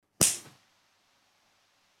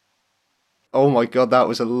Oh my god, that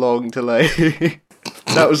was a long delay.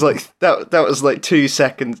 That was like 2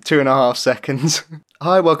 seconds, 2.5 seconds.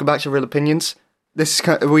 Hi, welcome back to Real Opinions.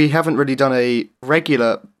 We haven't really done a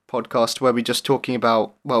regular podcast where we're just talking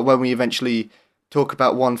about, well, when we eventually talk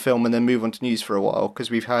about one film and then move on to news for a while,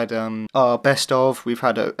 because we've had our best of, we've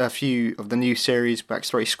had a few of the new series,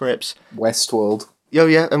 backstory scripts. Westworld. Oh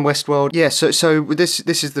yeah, and Westworld. Yeah, so this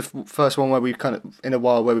is the first one where we've kind of, in a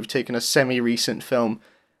while, where we've taken a semi-recent film,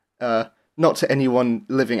 not to anyone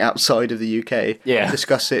living outside of the UK,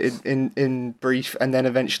 discuss it in brief, and then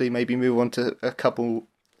eventually maybe move on to a couple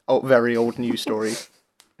very old news stories.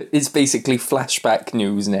 It's basically flashback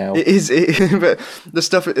news now. It is, but the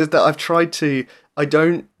stuff is that I've tried to, I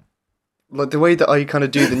don't, like the way that I kind of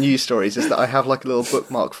do the news stories is that I have like a little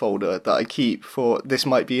bookmark folder that I keep for this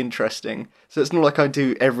might be interesting. So it's not like I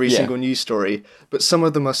do every single news story, but some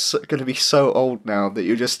of them are going to be so old now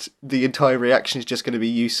that the entire reaction is just going to be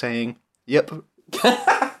you saying, yep.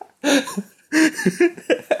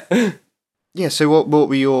 Yeah, so what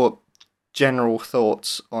were your general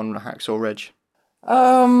thoughts on Hacksaw Ridge?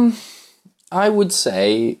 I would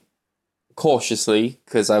say cautiously,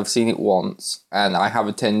 because I've seen it once, and I have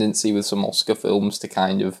a tendency with some Oscar films to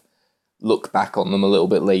kind of look back on them a little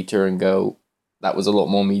bit later and go, that was a lot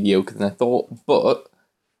more mediocre than I thought. But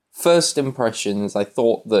first impressions, I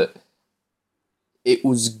thought that it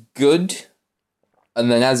was good, and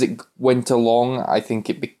then as it went along, I think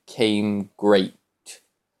it became great.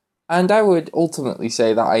 And I would ultimately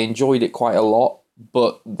say that I enjoyed it quite a lot,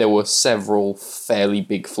 but there were several fairly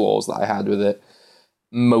big flaws that I had with it,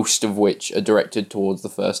 most of which are directed towards the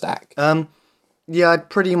first act. Yeah, I'd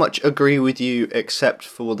pretty much agree with you, except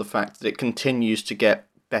for the fact that it continues to get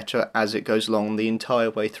better as it goes along the entire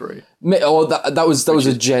way through. Oh, that was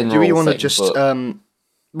a general. Do we want to thing, just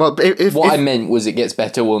well, I meant was it gets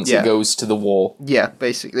better once it goes to the war. Yeah,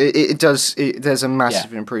 basically. It does. There's a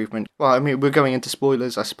massive improvement. Well, I mean, we're going into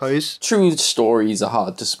spoilers, I suppose. True stories are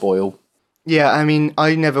hard to spoil. Yeah, I mean,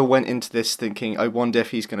 I never went into this thinking, I wonder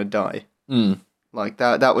if he's going to die. Like,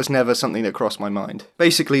 that was never something that crossed my mind.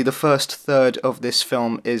 Basically, the first third of this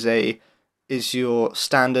film is your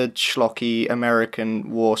standard schlocky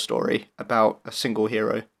American war story about a single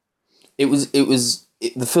hero. It was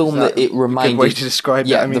the film that it reminded... Good way to describe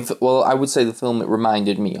it, I mean... well, I would say the film it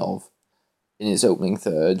reminded me of, in its opening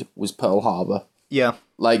third, was Pearl Harbor. Yeah.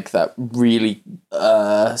 Like that really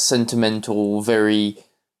sentimental, very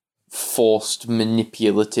forced,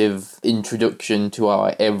 manipulative introduction to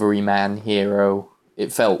our everyman hero.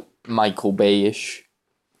 It felt Michael Bay-ish.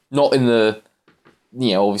 Not in the...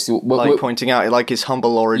 obviously... pointing out, like, his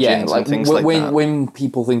humble origins and things like that. When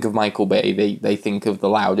people think of Michael Bay, they think of the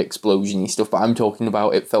loud explosion-y stuff, but I'm talking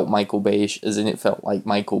about it felt Michael Bay-ish, as in it felt like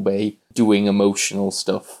Michael Bay doing emotional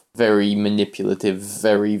stuff. Very manipulative,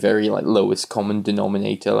 very, very, like, lowest common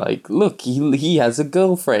denominator. Like, look, he has a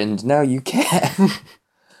girlfriend, now you care.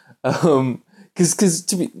 Because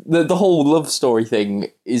to me, the whole love story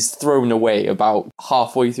thing is thrown away about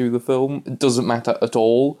halfway through the film. It doesn't matter at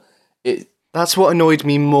all. That's what annoyed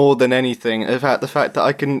me more than anything. In fact, the fact that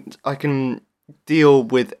I can deal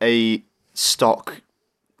with a stock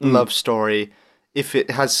love story if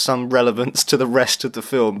it has some relevance to the rest of the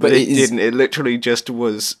film, but it didn't. It literally just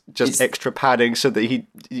was extra padding so that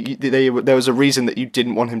there was a reason that you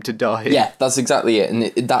didn't want him to die. Yeah, that's exactly it,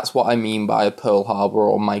 and that's what I mean by a Pearl Harbor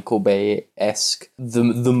or Michael Bay-esque, the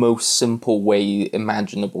most simple way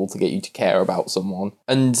imaginable to get you to care about someone.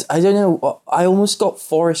 And I don't know, I almost got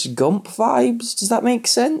Forrest Gump vibes. Does that make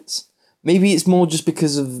sense? Maybe it's more just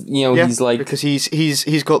because of, he's like... because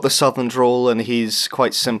he's got the southern drawl and he's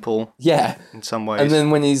quite simple. Yeah. In some ways. And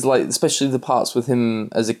then when he's like, especially the parts with him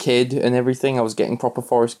as a kid and everything, I was getting proper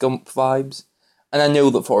Forrest Gump vibes. And I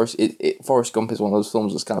know that Forrest Gump is one of those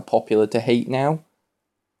films that's kind of popular to hate now.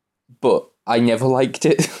 But I never liked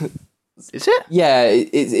it. Is it? Yeah,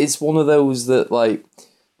 it's one of those that, like,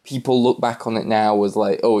 people look back on it now as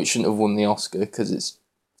like, oh, it shouldn't have won the Oscar because it's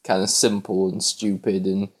kind of simple and stupid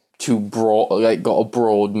and too broad, like got a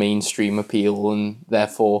broad mainstream appeal, and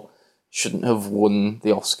therefore shouldn't have won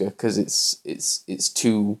the Oscar because it's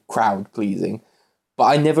too crowd pleasing. But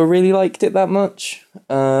I never really liked it that much,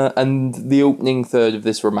 and the opening third of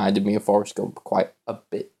this reminded me of Forrest Gump quite a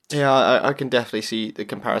bit. Yeah, I can definitely see the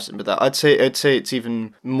comparison with that. I'd say it's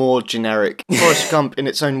even more generic. Forrest Gump, in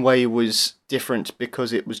its own way, was different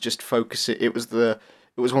because it was just focusing. It was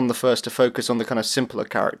one of the first to focus on the kind of simpler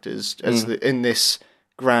characters in this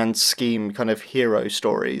grand scheme kind of hero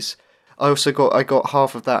stories. I got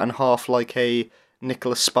half of that and half like a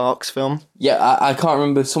Nicholas Sparks film. Yeah, I can't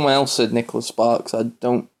remember. Someone else said Nicholas Sparks. I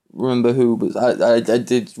don't remember who, but I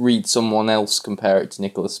did read someone else compare it to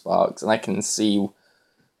Nicholas Sparks, and I can sort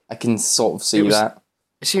of see that.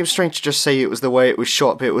 It seems strange to just say it was the way it was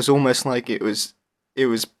shot, but it was almost like it was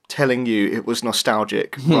telling you it was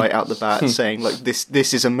nostalgic right out the bat, saying like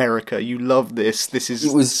this is America. You love this.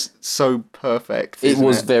 It was so perfect. It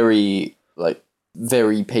was very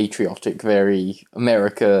patriotic, very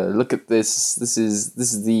America. Look at this. This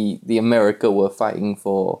is the America we're fighting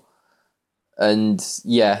for. And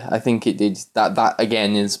yeah, I think it did that. That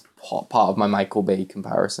again is part of my Michael Bay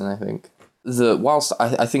comparison. I think whilst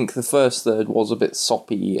I think the first third was a bit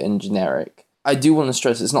soppy and generic, I do want to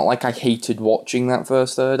stress it's not like I hated watching that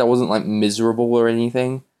first third. I wasn't like miserable or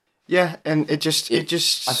anything. Yeah, and it just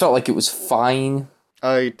I felt like it was fine.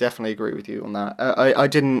 I definitely agree with you on that.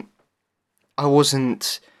 I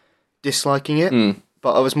wasn't disliking it,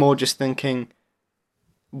 but I was more just thinking,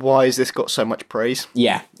 why has this got so much praise?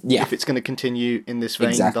 Yeah. If it's going to continue in this vein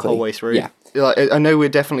Exactly. the whole way through. Yeah. Like, I know we're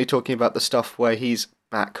definitely talking about the stuff where he's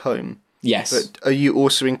back home. Yes. But are you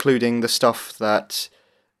also including the stuff that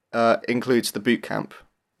includes the boot camp?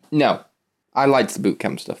 No. I liked the boot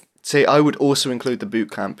camp stuff. See, I would also include the boot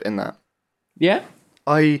camp in that. Yeah?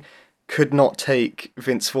 I could not take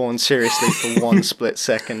Vince Vaughn seriously for one split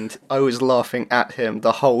second. I was laughing at him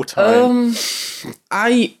the whole time.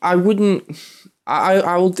 I wouldn't...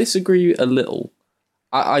 I will disagree a little.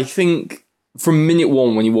 I think from minute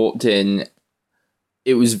one when he walked in,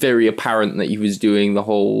 it was very apparent that he was doing the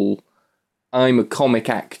whole, I'm a comic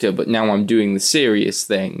actor, but now I'm doing the serious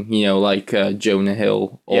thing, like Jonah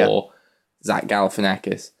Hill or Zach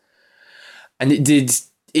Galifianakis. And it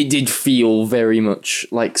did feel very much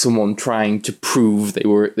like someone trying to prove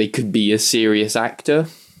they could be a serious actor.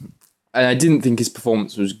 And I didn't think his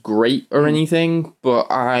performance was great or anything, but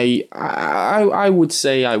I would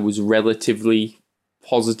say I was relatively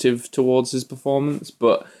positive towards his performance,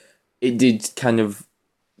 but it did kind of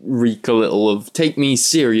reek a little of take me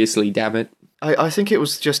seriously, damn it. I think it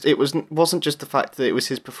wasn't just the fact that it was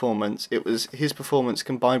his performance. It was his performance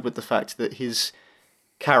combined with the fact that his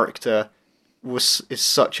character is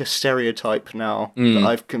such a stereotype now that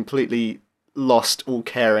I've completely lost all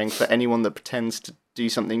caring for anyone that pretends to do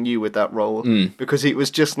something new with that role, because it was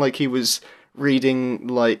just like he was reading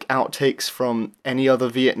like outtakes from any other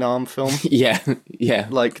Vietnam film. yeah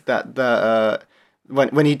Like that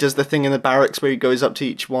when he does the thing in the barracks where he goes up to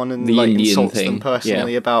each one and the like Indian insults thing. them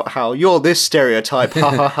personally about how you're this stereotype, ha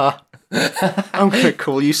ha ha. I'm gonna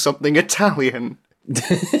call you something Italian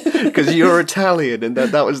because you're Italian, and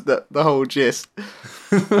that was the whole gist.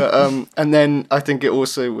 But, and then I think it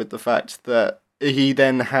also with the fact that he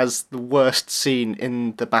then has the worst scene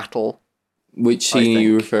in the battle. Which scene are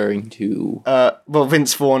you referring to? Well,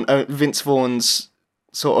 Vince Vaughn's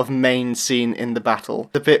sort of main scene in the battle.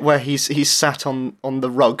 The bit where he's sat on the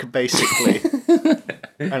rug, basically,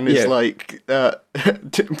 and is like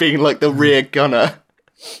being like the rear gunner.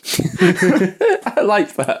 I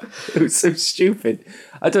like that. It was so stupid.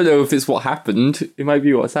 I don't know if it's what happened. It might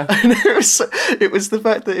be what's happened. It was the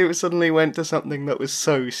fact that it suddenly went to something that was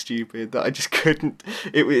so stupid that I just couldn't.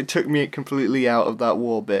 It took me completely out of that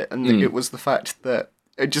war bit, and it was the fact that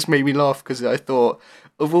it just made me laugh because I thought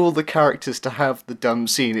of all the characters to have the dumb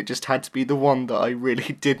scene, it just had to be the one that I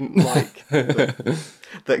really didn't like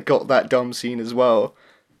that got that dumb scene as well.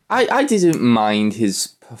 I didn't mind his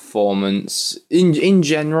performance. In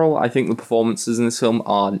general, I think the performances in this film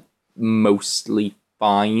are mostly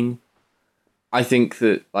fine. I think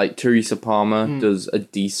that like Teresa Palmer does a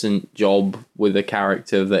decent job with a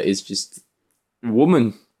character that is just a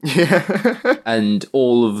woman. Yeah. And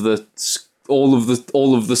all of the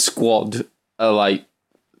squad are like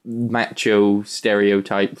macho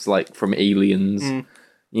stereotypes like from Aliens.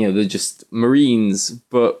 They're just Marines,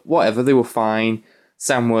 but whatever, they were fine.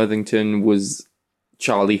 Sam Worthington was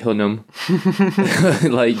Charlie Hunnam.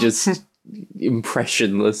 Like, just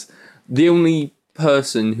impressionless. The only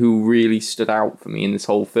person who really stood out for me in this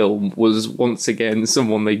whole film was, once again,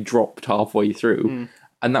 someone they dropped halfway through.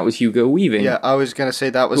 And that was Hugo Weaving. Yeah, I was going to say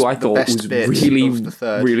that was who I the thought best was bit really, of the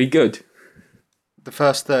third. really good. The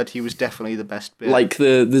first third, he was definitely the best bit. Like,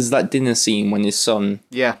 there's that dinner scene when his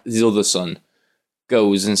other son,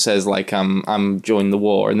 goes and says like I'm joining the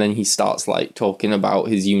war, and then he starts like talking about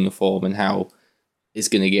his uniform and how it's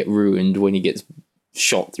gonna get ruined when he gets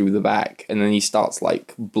shot through the back, and then he starts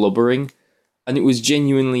like blubbering, and it was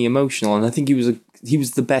genuinely emotional. And I think he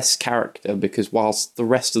was the best character, because whilst the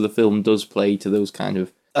rest of the film does play to those kind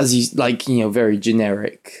of, as he's like, very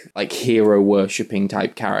generic like hero worshipping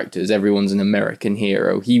type characters, everyone's an American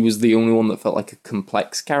hero, he was the only one that felt like a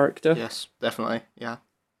complex character. Yes, definitely, yeah.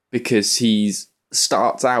 Because he's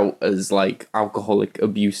starts out as like alcoholic,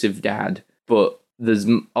 abusive dad, but there's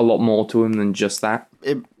a lot more to him than just that.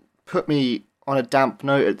 It put me on a damp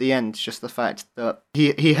note at the end, just the fact that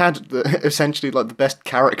he had essentially like the best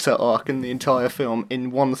character arc in the entire film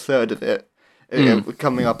in 1/3 of it,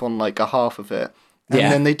 coming up on like a half of it, and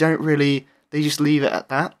then they don't really, they just leave it at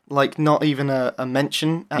that, like not even a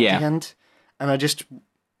mention at the end, and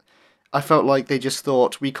I felt like they just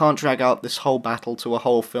thought, we can't drag out this whole battle to a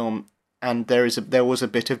whole film, and there was a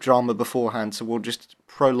bit of drama beforehand, so we'll just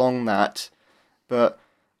prolong that, but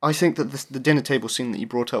I think that the dinner table scene that you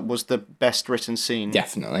brought up was the best written scene.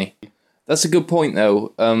 Definitely. That's a good point,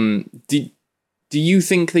 though. Do you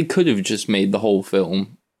think they could have just made the whole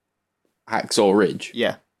film Hacksaw Ridge?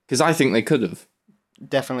 Yeah. Because I think they could have.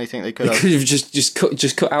 Definitely think they could have. They could have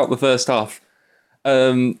just cut out the first half.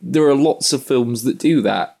 There are lots of films that do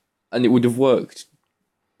that, and it would have worked,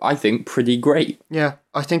 I think, pretty great. Yeah,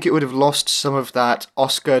 I think it would have lost some of that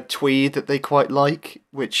Oscar twee that they quite like,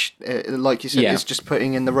 which, like you said, is just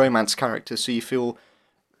putting in the romance character, so you feel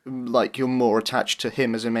like you're more attached to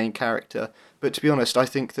him as a main character. But to be honest, I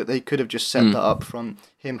think that they could have just set that up from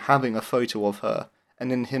him having a photo of her,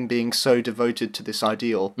 and then him being so devoted to this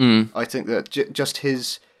ideal. I think that just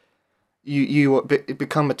his... You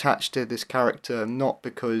become attached to this character not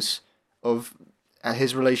because of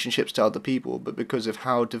his relationships to other people, but because of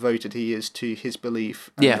how devoted he is to his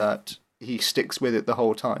belief, and that he sticks with it the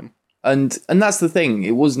whole time. And that's the thing.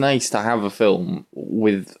 It was nice to have a film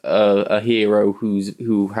with a hero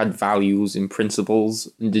who had values and principles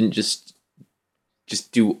and didn't just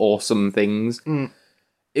do awesome things.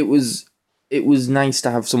 It was nice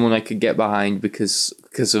to have someone I could get behind because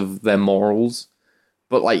of their morals.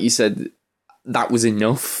 But like you said, that was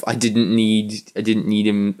enough. I didn't need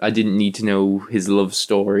him. I didn't need to know his love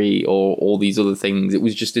story or all these other things. It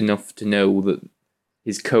was just enough to know that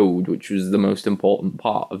his code, which was the most important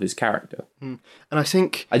part of his character. And I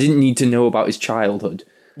think I didn't need to know about his childhood.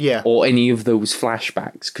 Yeah. Or any of those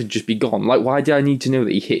flashbacks could just be gone. Like, why did I need to know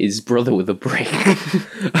that he hit his brother with a brick?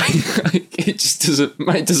 It just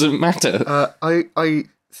doesn't matter. I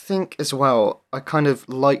think as well, I kind of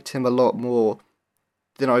liked him a lot more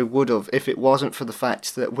than I would have if it wasn't for the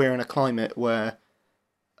fact that we're in a climate where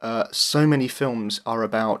so many films are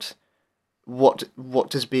about what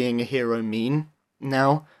does being a hero mean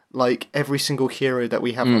now. Like, every single hero that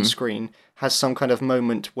we have on screen has some kind of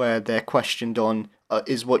moment where they're questioned on,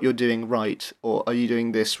 is what you're doing right, or are you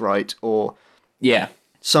doing this right, or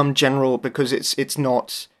some general, because it's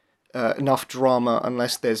not enough drama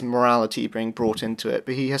unless there's morality being brought into it.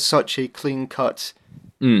 But he has such a clean-cut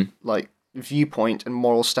like viewpoint and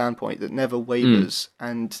moral standpoint that never wavers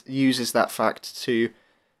and uses that fact to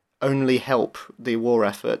only help the war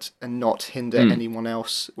effort and not hinder anyone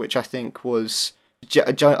else, which I think was...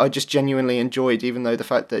 I just genuinely enjoyed, even though the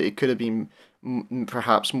fact that it could have been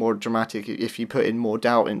perhaps more dramatic if you put in more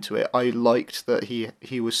doubt into it. I liked that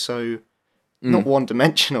he was so not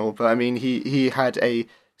one-dimensional, but I mean he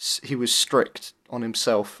was strict on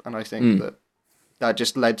himself, and I think that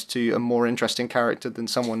just led to a more interesting character than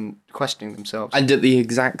someone questioning themselves. And at the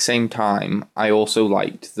exact same time, I also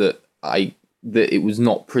liked that it was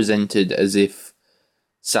not presented as if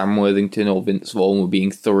Sam Worthington or Vince Vaughn were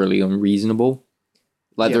being thoroughly unreasonable.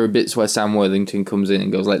 Like, there are bits where Sam Worthington comes in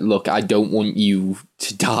and goes like, look, I don't want you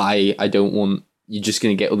to die. You're just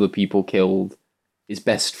going to get other people killed. It's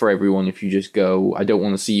best for everyone if you just go. I don't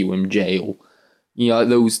want to see you in jail. You know,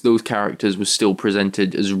 those characters were still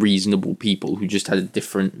presented as reasonable people who just had a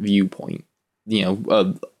different viewpoint. You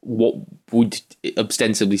know, what would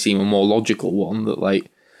ostensibly seem a more logical one, that,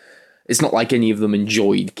 like, it's not like any of them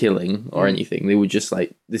enjoyed killing or anything. They were just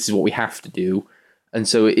like, this is what we have to do. And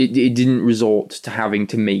so it didn't resort to having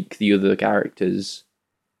to make the other characters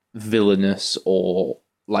villainous or,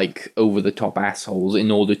 like, over-the-top assholes in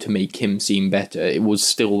order to make him seem better. It was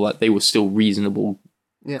still like they were still reasonable,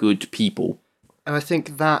 good people. And I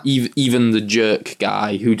think that... Even the jerk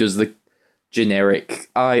guy who does the generic,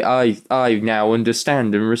 I now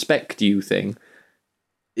understand and respect you thing,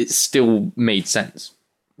 it still made sense.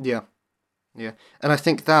 Yeah. Yeah, and I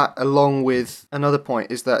think that, along with another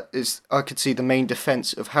point, is I could see the main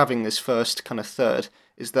defense of having this first kind of third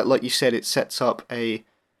is that, like you said, it sets up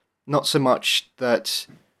not so much that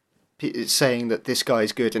it's saying that this guy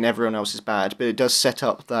is good and everyone else is bad, but it does set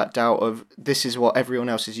up that doubt of this is what everyone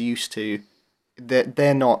else is used to.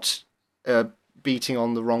 They're not beating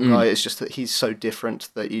on the wrong guy. It's just that he's so different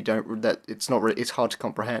that it's hard to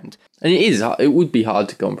comprehend. And it would be hard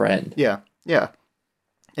to comprehend. Yeah.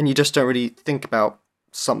 And you just don't really think about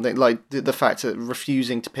something like the fact that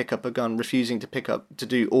refusing to pick up a gun, refusing to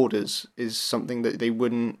do orders is something that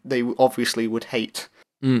they obviously would hate.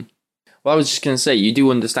 Well, I was just going to say, you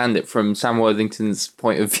do understand it from Sam Worthington's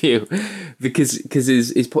point of view, because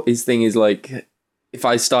his thing is like, if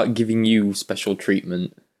I start giving you special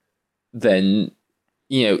treatment, then,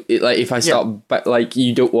 you know, if I start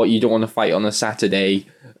you don't want to fight on a Saturday,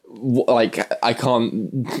 like I can't,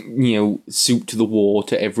 you know, soup to the war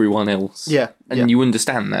to everyone else. Yeah, and you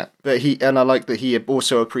understand that. But I like that he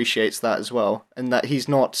also appreciates that as well, and that it's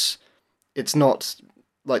not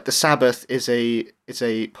like the Sabbath is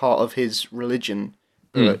a part of his religion,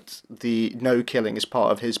 but the no killing is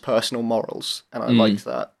part of his personal morals, and I liked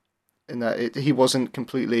that. In that he wasn't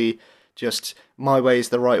completely just my way is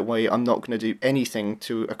the right way. I'm not going to do anything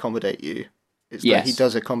to accommodate you. It's that he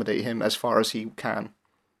does accommodate him as far as he can.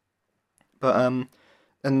 But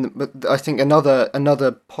I think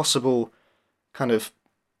another possible kind of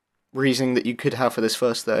reasoning that you could have for this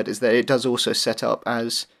first third is that it does also set up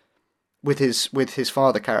as with his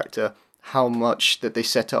father character, how much that they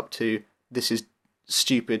set up to this is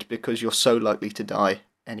stupid because you're so likely to die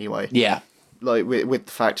anyway. Yeah. Like with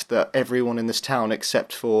the fact that everyone in this town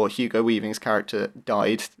except for Hugo Weaving's character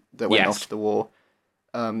died that went off to the war.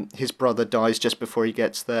 His brother dies just before he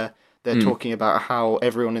gets there. They're talking about how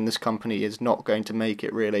everyone in this company is not going to make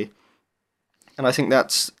it, really. And I think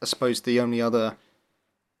that's, I suppose, the only other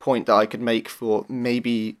point that I could make for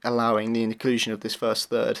maybe allowing the inclusion of this first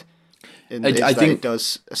third. I think it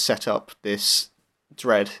does set up this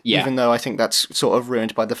dread, even though I think that's sort of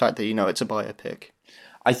ruined by the fact that, you know, it's a biopic.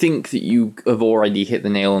 I think that you have already hit the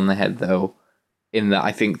nail on the head, though, in that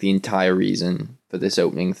I think the entire reason for this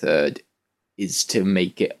opening third is to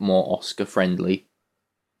make it more Oscar-friendly,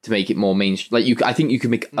 to make it more mainstream. Like, I think you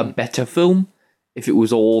could make a better film if it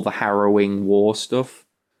was all the harrowing war stuff,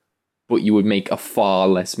 but you would make a far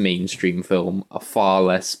less mainstream film, a far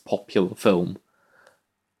less popular film.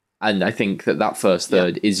 And I think that first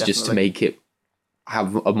third is definitely just to make it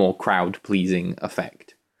have a more crowd-pleasing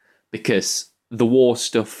effect. Because the war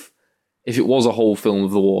stuff, if it was a whole film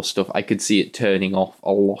of the war stuff, I could see it turning off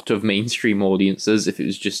a lot of mainstream audiences if it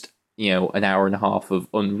was just, you know, an hour and a half of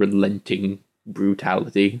unrelenting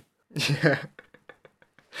brutality.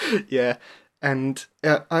 Yeah. And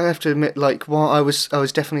I have to admit, like, while I was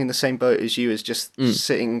definitely in the same boat as you, as just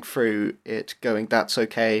sitting through it going, that's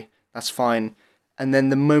okay, that's fine. And then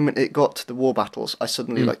the moment it got to the war battles, I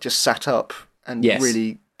suddenly like just sat up and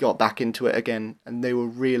really got back into it again. And they were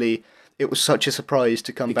really, it was such a surprise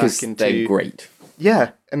to come back into. They're great.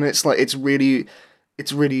 Yeah, and it's like it's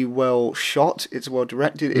really well shot. It's well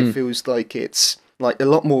directed. It feels like it's like a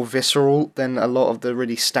lot more visceral than a lot of the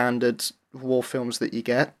really standard war films that you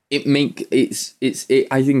get. I think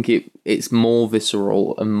it's more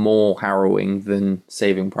visceral and more harrowing than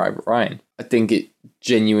Saving Private Ryan. I think it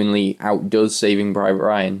genuinely outdoes Saving Private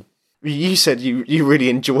Ryan. You said you really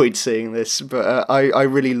enjoyed seeing this, but I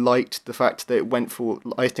really liked the fact that it went for,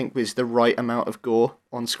 I think, was the right amount of gore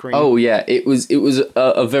on screen. Oh yeah, it was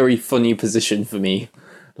a very funny position for me.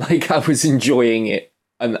 Like, I was enjoying it,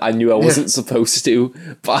 and I knew I wasn't supposed to,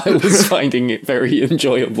 but I was finding it very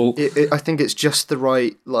enjoyable. I think it's just the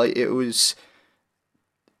right, like, it was.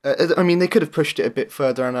 I mean, they could have pushed it a bit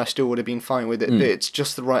further, and I still would have been fine with it. But it's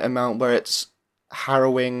just the right amount where it's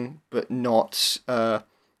harrowing, but not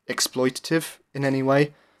exploitative in any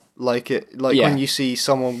way. When you see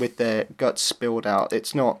someone with their guts spilled out,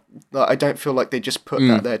 it's not. I don't feel like they just put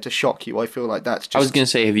that there to shock you. I feel like that's just. I was going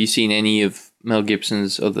to say, have you seen any of Mel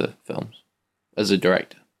Gibson's other films as a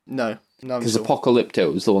director? No, because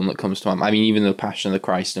Apocalypto is the one that comes to mind. I mean, even though Passion of the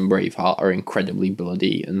Christ and Braveheart are incredibly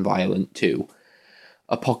bloody and violent too,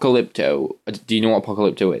 Apocalypto. Do you know what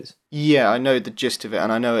Apocalypto is? Yeah, I know the gist of it,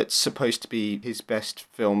 and I know it's supposed to be his best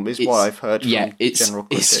film. Is what I've heard from general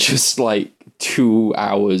critics. It's just like 2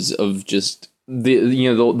 hours of just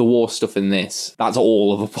the war stuff in this. That's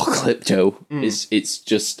all of Apocalypto. It's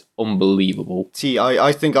just unbelievable. See,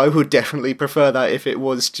 I think I would definitely prefer that if it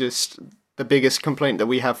was just the biggest complaint that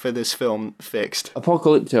we have for this film fixed.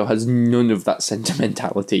 Apocalypto has none of that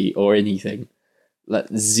sentimentality or anything. Like,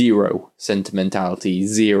 zero sentimentality,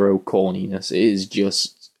 zero corniness. It is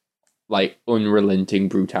just like unrelenting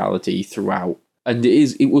brutality throughout. And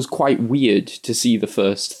it was quite weird to see the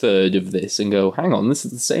first third of this and go, hang on, this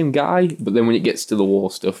is the same guy? But then when it gets to the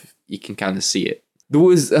war stuff, you can kind of see it. There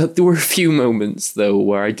were a few moments, though,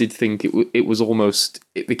 where I did think it was almost,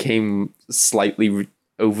 it became slightly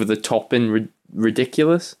over the top and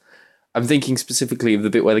ridiculous. I'm thinking specifically of the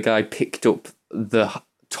bit where the guy picked up the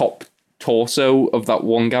top torso of that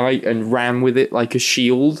one guy and ran with it like a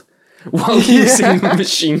shield. while using the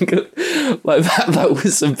machine gun. Like that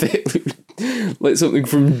was a bit like something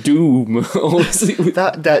from Doom. Honestly.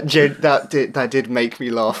 That did make me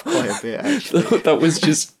laugh quite a bit, actually. That was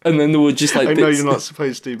just, and then there were just like I know you're not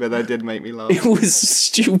supposed to, but that did make me laugh. It was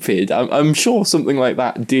stupid. I'm sure something like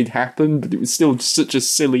that did happen, but it was still such a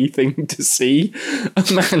silly thing to see. A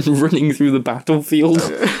man running through the battlefield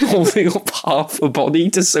holding up half a body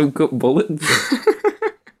to soak up bullets.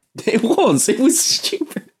 It was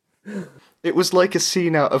stupid. It was like a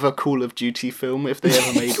scene out of a Call of Duty film, if they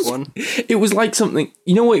ever made one. It was like something,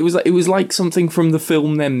 you know what it was like? It was like something from the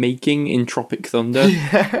film they're making in Tropic Thunder.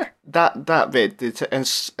 Yeah, that bit,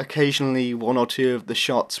 and occasionally one or two of the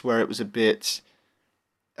shots where it was a bit,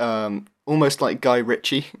 almost like Guy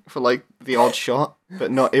Ritchie for like the odd shot,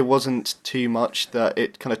 but it wasn't too much that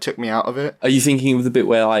it kind of took me out of it. Are you thinking of the bit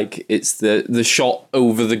where like it's the shot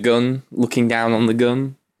over the gun, looking down on the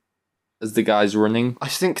gun? As the guy's running. I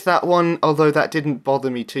think that one, although that didn't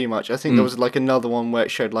bother me too much, I think there was like another one where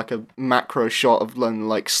it showed like a macro shot of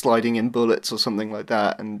like sliding in bullets or something like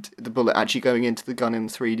that, and the bullet actually going into the gun in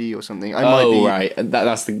 3D or something. Right.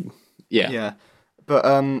 That's the... Yeah. Yeah. But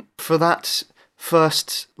for that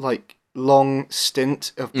first like long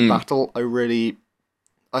stint of the battle,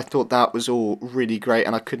 I thought that was all really great,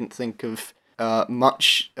 and I couldn't think of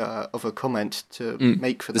much of a comment to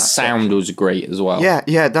make for that. The sound was great as well.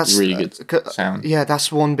 Yeah, that's really good sound. Yeah,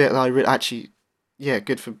 that's one bit that I actually,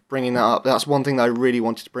 good for bringing that up. That's one thing that I really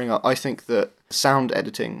wanted to bring up. I think that sound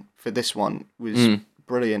editing for this one was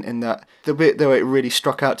brilliant in that the bit though it really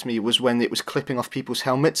struck out to me was when it was clipping off people's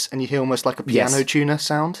helmets and you hear almost like a piano tuner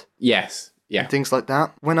sound. Yes, yeah. And things like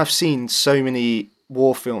that. When I've seen so many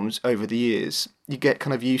war films over the years, you get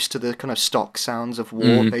kind of used to the kind of stock sounds of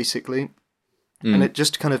war, basically. And it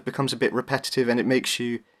just kind of becomes a bit repetitive and it makes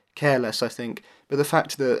you careless, I think. But the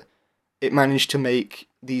fact that it managed to make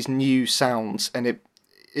these new sounds and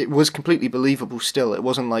it was completely believable still. It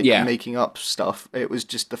wasn't like making up stuff. It was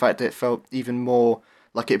just the fact that it felt even more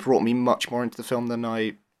like it brought me much more into the film than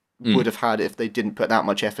I would have had if they didn't put that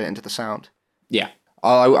much effort into the sound. Yeah.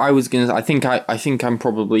 I think I'm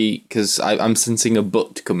probably, because I'm sensing a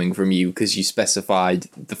but coming from you because you specified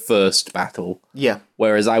the first battle. Yeah.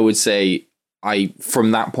 Whereas I would say...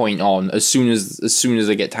 from that point on, as soon as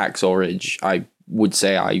I get to Hacksaw Ridge, I would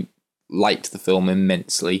say I liked the film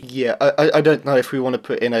immensely. Yeah, I don't know if we want to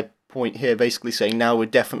put in a point here basically saying now we're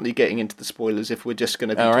definitely getting into the spoilers if we're just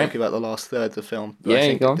going to be talking about the last third of the film. But I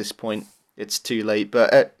think at this point it's too late.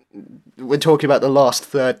 But we're talking about the last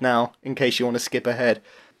third now, in case you want to skip ahead.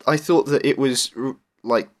 I thought that it was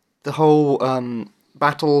like the whole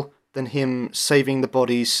battle, then him saving the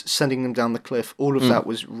bodies, sending them down the cliff, all of that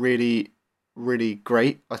was really... really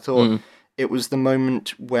great. I thought it was the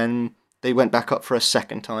moment when they went back up for a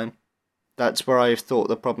second time. That's where I thought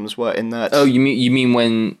the problems were in that. Oh, you mean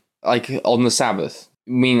when like on the Sabbath?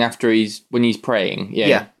 You mean after when he's praying?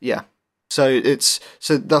 Yeah. So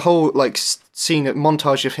the whole like scene,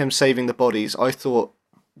 montage of him saving the bodies. I thought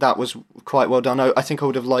that was quite well done. I think I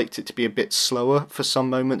would have liked it to be a bit slower for some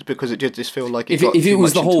moments because it did just feel like if it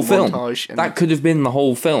was the whole film, that could have been the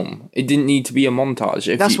whole film. It didn't need to be a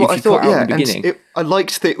montage. That's what I thought. Yeah, and I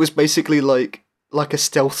liked that it was basically like a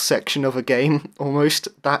stealth section of a game almost.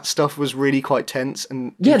 That stuff was really quite tense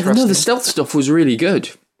and interesting. The stealth stuff was really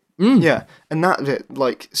good. Yeah, and that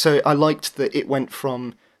bit, so I liked that it went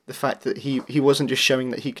from the fact that he wasn't just showing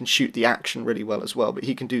that he can shoot the action really well as well, but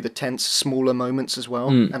he can do the tense, smaller moments as well.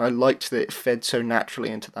 And I liked that it fed so naturally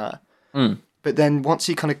into that. But then once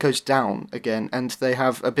he kind of goes down again, and they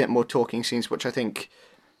have a bit more talking scenes, which I think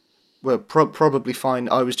were probably fine.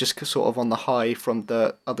 I was just sort of on the high from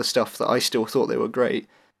the other stuff that I still thought they were great.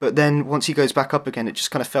 But then once he goes back up again, it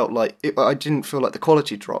just kind of felt like... I didn't feel like the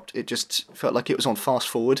quality dropped. It just felt like it was on fast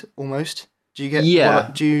forward, almost. Do you get...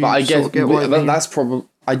 Yeah, but I guess get what I mean? That's probably...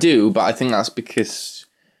 I do, but I think that's because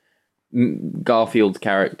Garfield's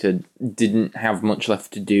character didn't have much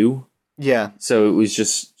left to do. Yeah. So it was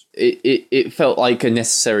just... It felt like a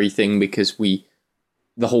necessary thing because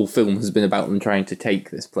the whole film has been about them trying to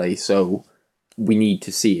take this place, so we need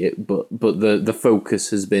to see it, but the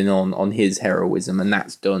focus has been on his heroism, and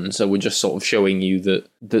that's done, so we're just sort of showing you that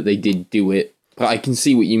they did do it. But I can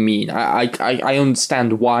see what you mean. I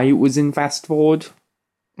understand why it was in fast forward.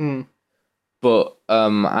 But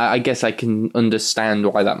I guess I can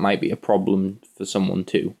understand why that might be a problem for someone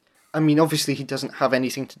too. I mean, obviously he doesn't have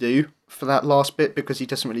anything to do for that last bit because he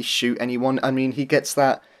doesn't really shoot anyone. I mean, he gets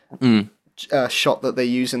that shot that they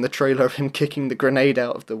use in the trailer of him kicking the grenade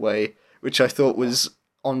out of the way, which I thought was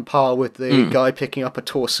on par with the guy picking up a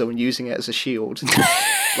torso and using it as a shield.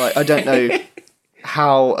 I don't know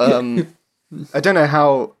how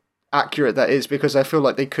accurate that is, because I feel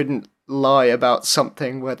like they couldn't lie about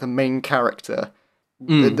something where the main character,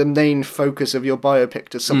 the main focus of your biopic,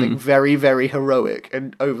 does something very, very heroic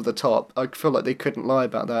and over the top. I feel like they couldn't lie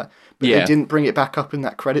about that. But they didn't bring it back up in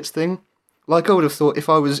that credits thing. Like, I would have thought if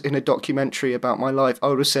I was in a documentary about my life, I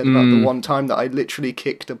would have said about the one time that I literally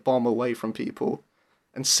kicked a bomb away from people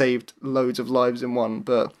and saved loads of lives in one,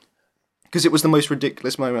 but because it was the most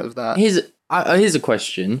ridiculous moment of that. Here's a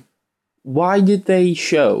question. Why did they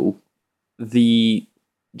show the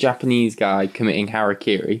Japanese guy committing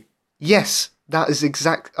harakiri? Yes, that is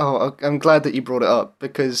exact. Oh, I'm glad that you brought it up,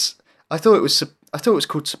 because I thought it was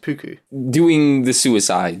called seppuku. Doing the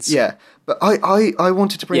suicides. Yeah, but I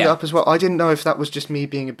wanted to bring it up as well. I didn't know if that was just me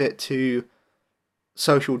being a bit too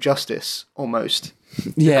social justice, almost.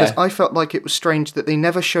 Yeah. Because I felt like it was strange that they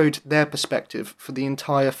never showed their perspective for the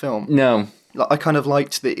entire film. No. Like, I kind of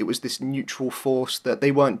liked that it was this neutral force, that they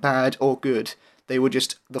weren't bad or good. They were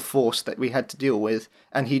just the force that we had to deal with,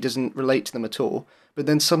 and he doesn't relate to them at all. But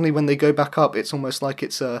then suddenly when they go back up, it's almost like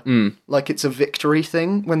it's a victory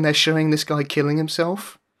thing when they're showing this guy killing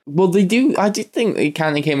himself. Well, they do. I did think it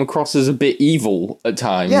kind of came across as a bit evil at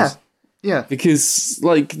times. Yeah. Because,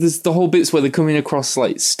 like, there's the whole bits where they're coming across,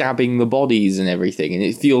 like, stabbing the bodies and everything, and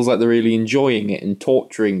it feels like they're really enjoying it and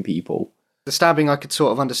torturing people. The stabbing I could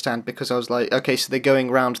sort of understand, because I was like, okay, so they're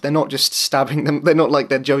going around, they're not just stabbing them, they're not like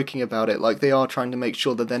they're joking about it, like, they are trying to make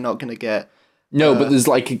sure that they're not going to get... No, but there's,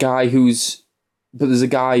 like, a guy who's... But there's a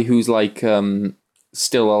guy who's, like,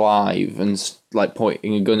 still alive and, like,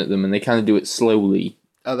 pointing a gun at them, and they kind of do it slowly.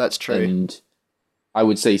 Oh, that's true. And I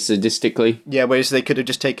would say sadistically. Yeah, whereas they could have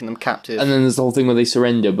just taken them captive. And then there's the whole thing where they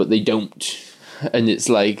surrender, but they don't. And it's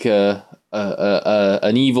like an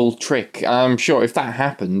evil trick. I'm sure if that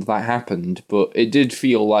happened, but it did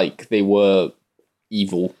feel like they were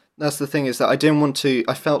evil. That's the thing, is that I didn't want to...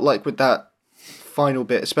 I felt like with that final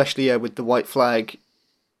bit, especially with the white flag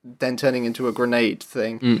then turning into a grenade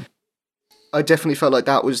thing, I definitely felt like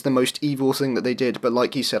that was the most evil thing that they did, but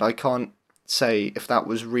like you said, I can't say if that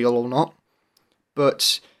was real or not.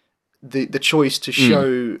 But the choice to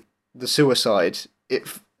show the suicide, it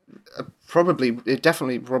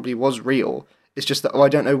definitely was real. It's just that I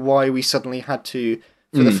don't know why we suddenly had to,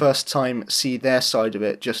 for the first time, see their side of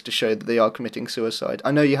it just to show that they are committing suicide. I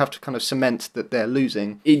know you have to kind of cement that they're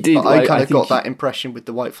losing. It did. But I kind of got that impression with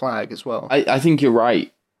the white flag as well. I think you're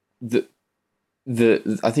right.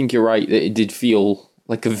 I think you're right that it did feel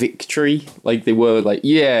like a victory. Like they were like,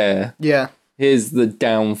 yeah. Here's the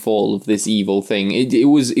downfall of this evil thing. It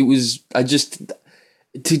was. I just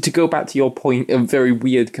to go back to your point, a very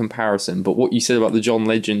weird comparison. But what you said about the John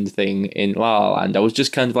Legend thing in La La Land, I was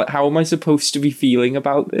just kind of like, how am I supposed to be feeling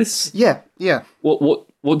about this? Yeah.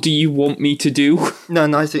 What do you want me to do?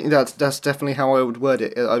 No, I think that's definitely how I would word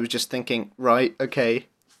it. I was just thinking, right, okay,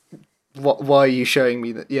 why are you showing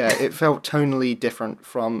me that? Yeah, it felt tonally different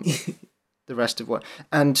from the rest of what.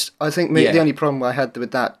 And I think the only problem I had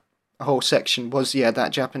with that whole section was,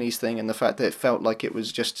 that Japanese thing and the fact that it felt like it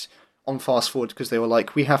was just on fast forward because they were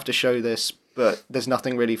like, we have to show this, but there's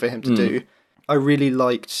nothing really for him to do. I really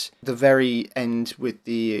liked the very end with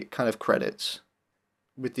the kind of credits,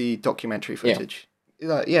 with the documentary footage.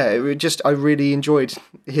 I really enjoyed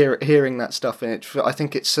hearing that stuff, and I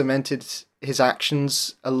think it cemented his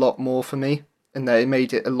actions a lot more for me, and that it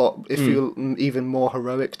made it feel even more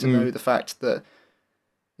heroic to know the fact that,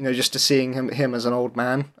 just to seeing him as an old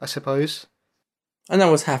man, I suppose. And I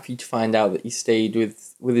was happy to find out that he stayed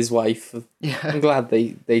with his wife. Yeah. I'm glad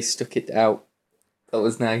they stuck it out. That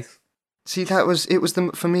was nice. See,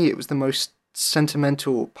 for me, it was the most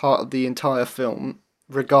sentimental part of the entire film,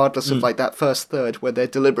 regardless of like that first third where they're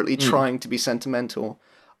deliberately trying to be sentimental.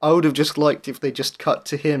 I would have just liked if they just cut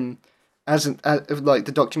to him as like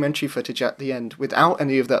the documentary footage at the end without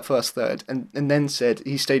any of that first third, and then said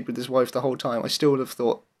he stayed with his wife the whole time. I still would have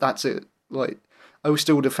thought that's it. Like, I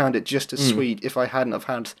still would have found it just as sweet if I hadn't have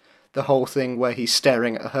had the whole thing where he's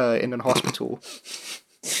staring at her in an hospital.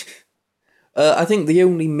 I think the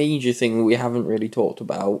only major thing that we haven't really talked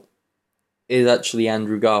about is actually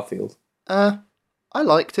Andrew Garfield. I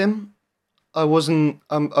liked him. I wasn't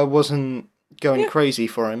going crazy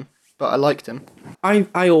for him, but I liked him.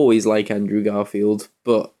 I always like Andrew Garfield,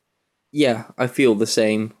 but yeah, I feel the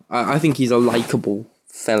same. I think he's a likable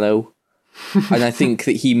fellow. And I think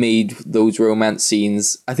that he made those romance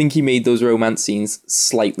scenes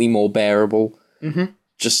slightly more bearable.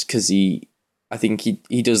 Just because I think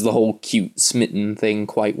he does the whole cute smitten thing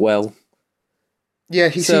quite well. Yeah,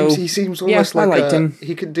 he seems almost like I liked him.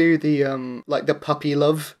 He could do the like the puppy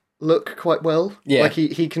love look quite well. Yeah, like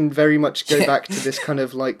he can very much go back to this kind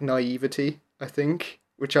of like naivety, I think,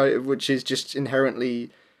 which is just inherently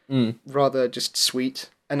rather just sweet.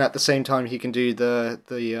 And at the same time, he can do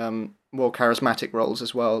the more charismatic roles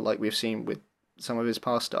as well, like we've seen with some of his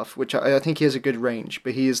past stuff, which I think he has a good range.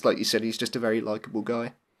 But he is, like you said, he's just a very likable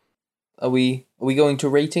guy. Are we going to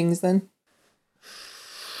ratings then?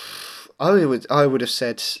 I would have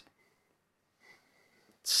said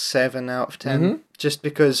 7 out of 10, just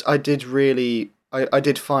because I did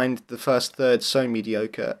find the first third so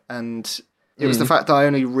mediocre, and it was the fact that I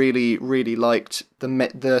only really, really liked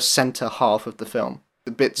the center half of the film.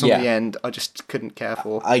 The bits on the end, I just couldn't care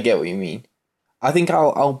for. I get what you mean. I think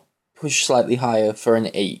I'll push slightly higher for an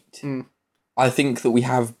 8. I think that we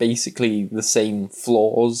have basically the same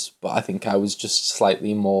flaws, but I think I was just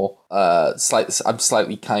slightly more, I'm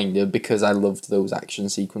slightly kinder because I loved those action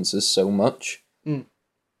sequences so much.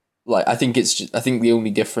 Like, I think the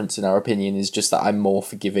only difference in our opinion is just that I'm more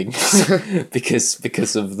forgiving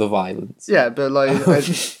because of the violence. Yeah, but like,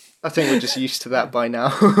 I think we're just used to that by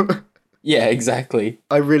now. Yeah, exactly.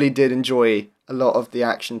 I really did enjoy a lot of the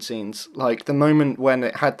action scenes. Like, the moment when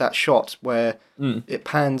it had that shot where it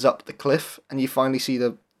pans up the cliff and you finally see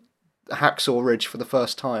the Hacksaw Ridge for the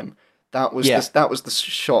first time. That was the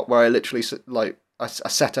shot where I literally, like, I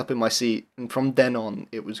sat up in my seat, and from then on,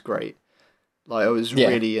 it was great. Like, I was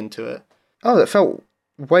really into it. Oh, it felt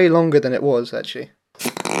way longer than it was, actually.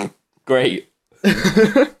 Great.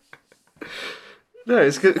 No,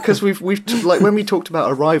 it's because we've like, when we talked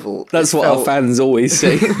about Arrival... That's what our fans always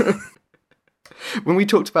say. When we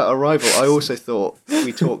talked about Arrival, I also thought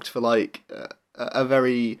we talked for, like, a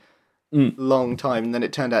very long time, and then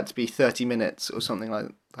it turned out to be 30 minutes or something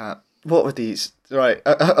like that. What were these? Right,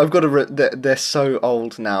 I've got to... They're so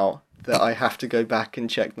old now that I have to go back and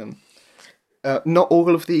check them. Not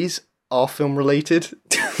all of these are film related.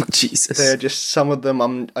 Jesus. They're just, some of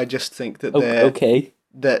them I just think that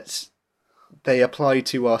that they apply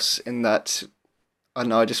to us in that, I don't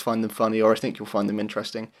know, I just find them funny, or I think you'll find them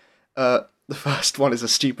interesting. The first one is a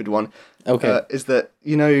stupid one. Okay. Is that,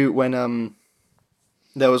 you know, when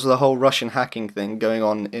there was the whole Russian hacking thing going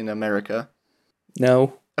on in America?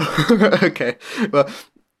 No. Okay. Well,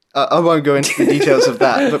 I won't go into the details of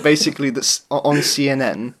that, but basically that's on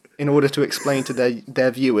CNN, in order to explain to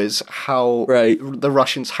their viewers how the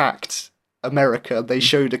Russians hacked America, they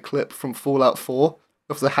showed a clip from Fallout 4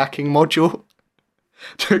 of the hacking module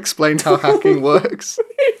to explain how hacking works.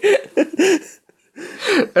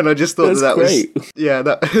 And I just thought that great.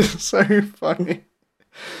 that was so funny.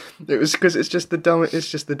 It was because it's just the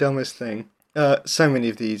dumbest thing. So many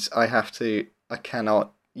of these I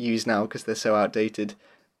cannot use now because they're so outdated.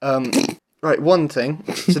 Right, one thing.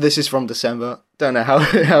 So this is from December. Don't know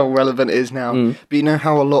how relevant it is now. But you know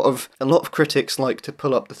how a lot of critics like to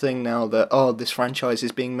pull up the thing now that, this franchise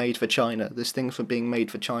is being made for China. There's things for being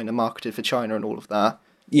made for China, marketed for China, and all of that.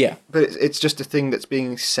 Yeah. But it's just a thing that's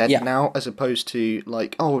being said now, as opposed to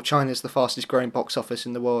like, China's the fastest growing box office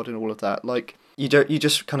in the world and all of that. Like, you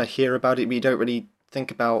just kind of hear about it, but you don't really think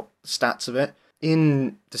about stats of it.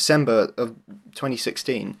 In December of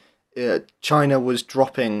 2016, China was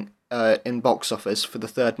dropping in box office for the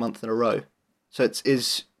third month in a row. So it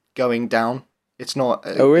is going down. It's not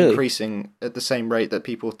increasing at the same rate that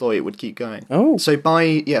people thought it would keep going. Oh. So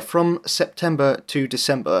from September to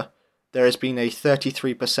December, there has been a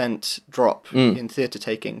 33% drop in theatre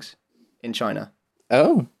takings in China.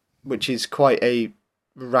 Oh. Which is quite a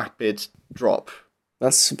rapid drop.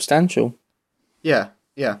 That's substantial. Yeah.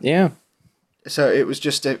 Yeah. So it was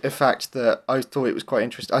just a fact that I thought it was quite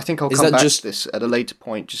interesting. I think I'll come back to this at a later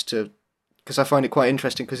point because I find it quite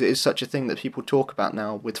interesting, because it is such a thing that people talk about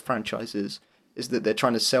now with franchises, is that they're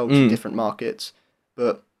trying to sell to different markets,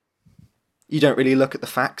 but you don't really look at the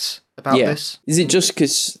facts about this. Is it just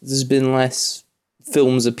because there's been less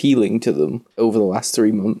films appealing to them over the last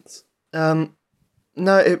 3 months?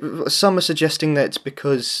 No, some are suggesting that it's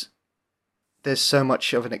because there's so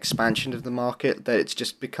much of an expansion of the market that it's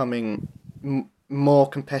just becoming more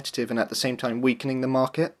competitive and at the same time weakening the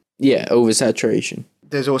market. Yeah, oversaturation.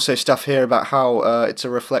 There's also stuff here about how it's a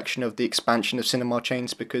reflection of the expansion of cinema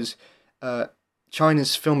chains, because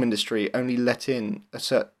China's film industry only let in a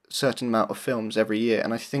certain amount of films every year,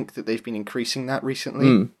 and I think that they've been increasing that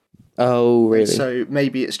recently. Oh, really? So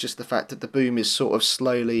maybe it's just the fact that the boom is sort of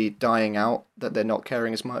slowly dying out, that they're not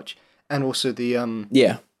caring as much, and also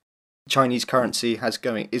the Chinese currency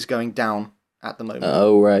is going down at the moment.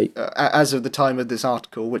 Oh, right. As of the time of this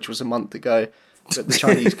article, which was a month ago, but the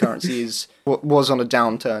Chinese currency was on a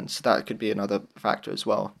downturn, so that could be another factor as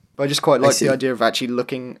well. But I just quite like the idea of actually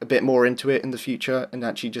looking a bit more into it in the future and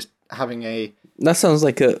actually just having a... That sounds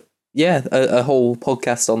like a whole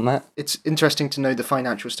podcast on that. It's interesting to know the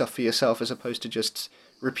financial stuff for yourself as opposed to just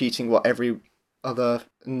repeating what every other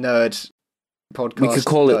nerd podcast. We could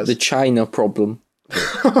call it the China problem.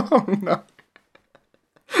 Oh no.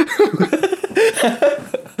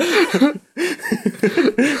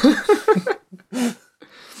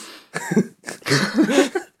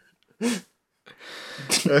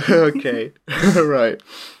 Okay, right.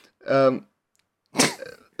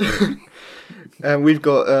 And we've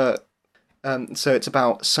got so it's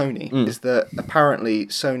about Sony. Is that apparently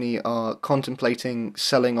Sony are contemplating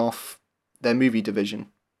selling off their movie division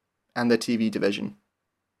and their TV division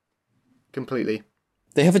completely.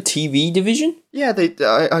 They have a TV division? Yeah,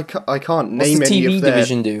 I can't name What's the any TV of their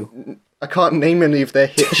division do? I can't name any of their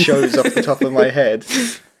hit shows off the top of my head.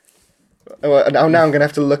 Now I'm going to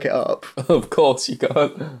have to look it up. Of course you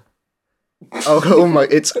can't. Oh my!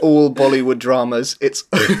 It's all Bollywood dramas. It's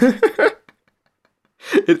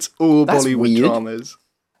it's all That's Bollywood weird. dramas.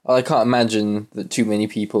 I can't imagine that too many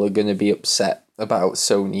people are going to be upset about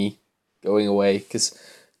Sony going away because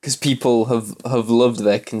people have loved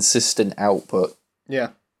their consistent output. Yeah,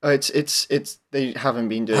 it's they haven't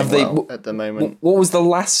been doing Have well at the moment. What was the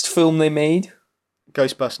last film they made?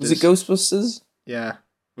 Ghostbusters. Was it Ghostbusters? Yeah,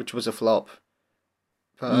 which was a flop.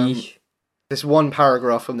 But, this one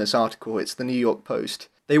paragraph from this article, it's the New York Post.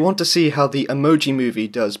 They want to see how the Emoji Movie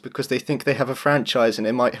does because they think they have a franchise and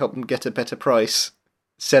it might help them get a better price,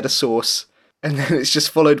 said a source. And then it's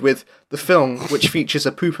just followed with the film, which features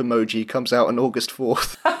a poop emoji, comes out on August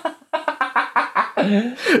 4th.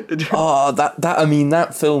 Oh,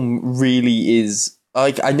 that film really is...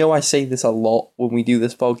 I know I say this a lot when we do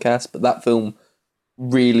this podcast, but that film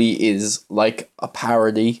really is like a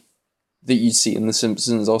parody that you'd see in The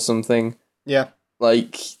Simpsons or something. Yeah.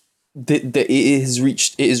 Like, it has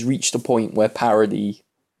reached a point where parody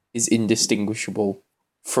is indistinguishable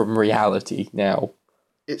from reality now.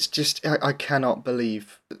 It's just, I cannot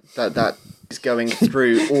believe that is going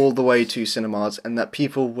through all the way to cinemas and that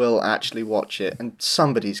people will actually watch it and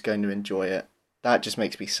somebody's going to enjoy it. That just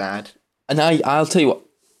makes me sad. And I'll tell you what,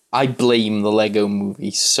 I blame the Lego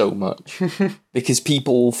Movie so much. Because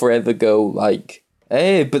people will forever go like,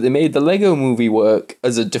 hey, but they made the Lego Movie work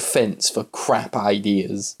as a defense for crap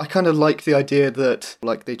ideas. I kind of like the idea that,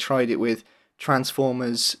 like, they tried it with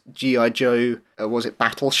Transformers, G.I. Joe, was it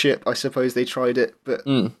Battleship? I suppose they tried it, but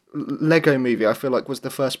Lego Movie, I feel like, was the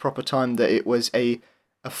first proper time that it was a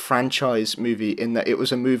franchise movie, in that it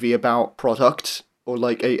was a movie about product, or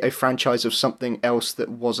like a franchise of something else that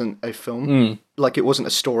wasn't a film. Like, it wasn't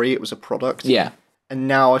a story, it was a product. Yeah. And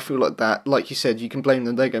now I feel like that, like you said, you can blame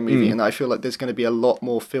the Lego Movie, and I feel like there's going to be a lot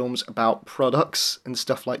more films about products and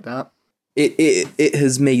stuff like that. It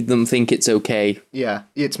has made them think it's okay. Yeah,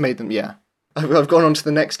 it's made them, yeah. I've gone on to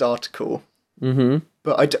the next article.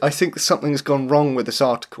 But I think something's gone wrong with this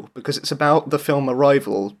article, because it's about the film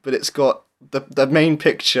Arrival, but it's got, the main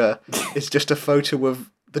picture is just a photo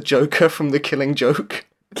of the Joker from The Killing Joke.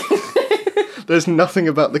 There's nothing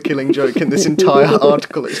about The Killing Joke in this entire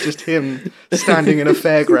article. It's just him standing in a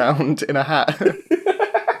fairground in a hat.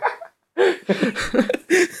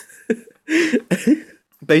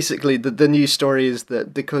 Basically, the news story is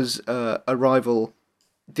that because Arrival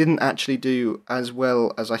didn't actually do as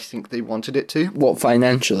well as I think they wanted it to. What,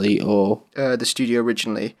 financially, or? The studio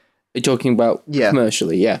originally. You're talking about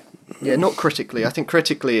commercially, yeah. Yeah, not critically. I think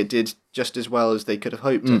critically it did just as well as they could have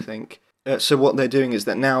hoped, I think. So what they're doing is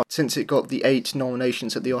that now, since it got the 8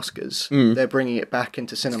 nominations at the Oscars, they're bringing it back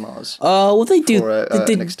into cinemas. Oh, well, they do. For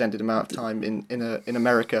an extended amount of time in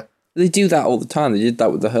America. They do that all the time. They did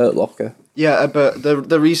that with The Hurt Locker. Yeah, but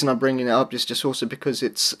the reason I'm bringing it up is just also because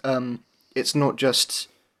it's not just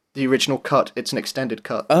the original cut, it's an extended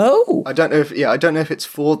cut. Oh! I don't know if it's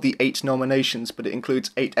for the 8 nominations, but it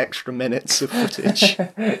includes 8 extra minutes of footage.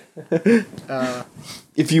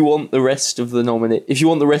 If you want the rest of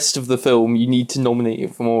the film, you need to nominate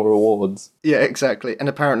it for more awards. Yeah, exactly. And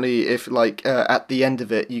apparently, if at the end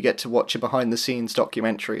of it, you get to watch a behind-the-scenes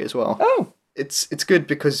documentary as well. Oh, it's good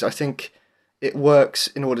because I think it works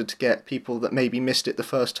in order to get people that maybe missed it the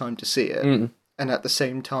first time to see it, and at the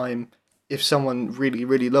same time, if someone really,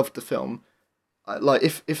 really loved the film, like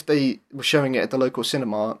if they were showing it at the local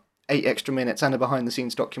cinema, 8 extra minutes and a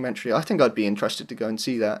behind-the-scenes documentary, I think I'd be interested to go and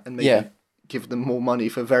see that and maybe give them more money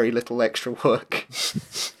for very little extra work.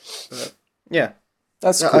 But, yeah.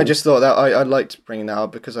 That's cool. I just thought that I liked bringing that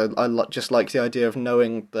up because I just like the idea of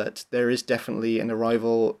knowing that there is definitely an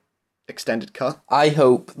Arrival extended cut. I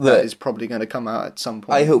hope that is probably going to come out at some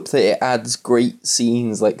point. I hope that it adds great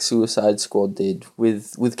scenes like Suicide Squad did,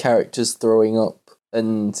 with characters throwing up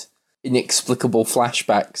and inexplicable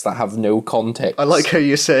flashbacks that have no context. I like how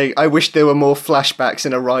you're saying, I wish there were more flashbacks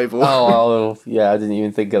in Arrival. Oh, yeah, I didn't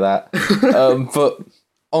even think of that. But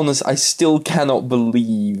honest, I still cannot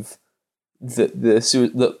believe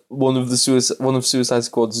that one of Suicide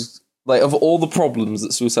Squad's, like, of all the problems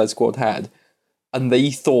that Suicide Squad had, and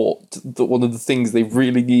they thought that one of the things they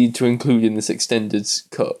really needed to include in this extended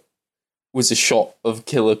cut was a shot of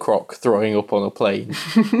Killer Croc throwing up on a plane.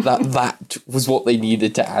 that was what they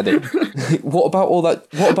needed to add in. What about all that?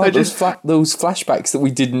 What about those flashbacks that we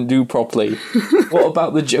didn't do properly? What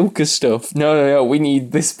about the Joker stuff? No, we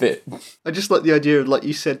need this bit. I just like the idea of, like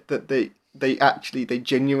you said, that they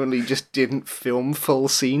genuinely just didn't film full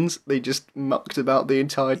scenes. They just mucked about the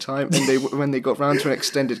entire time, and when they got round to an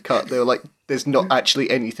extended cut, they were like, "There's not actually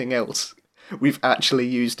anything else. We've actually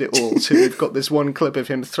used it all. So we've got this one clip of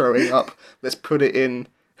him throwing up. Let's put it in.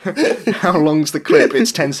 How long's the clip?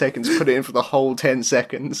 It's 10 seconds. Put it in for the whole 10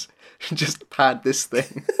 seconds. Just pad this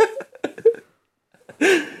thing."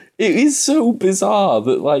 It is so bizarre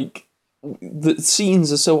that, like, the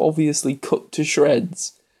scenes are so obviously cut to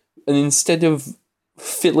shreds, and instead of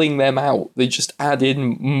filling them out, they just add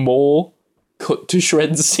in more cut to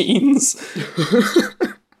shreds scenes.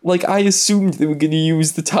 Like, I assumed they were going to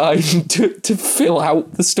use the time to fill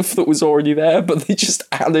out the stuff that was already there, but they just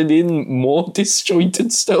added in more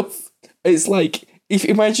disjointed stuff. It's like,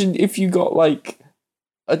 imagine if you got, like,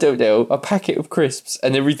 I don't know, a packet of crisps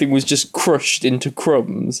and everything was just crushed into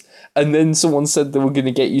crumbs, and then someone said they were going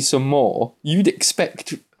to get you some more. You'd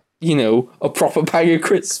expect, you know, a proper bag of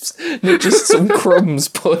crisps, not just some crumbs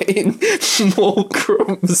put in, more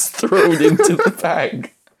crumbs thrown into the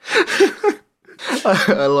bag.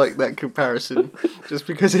 I like that comparison, just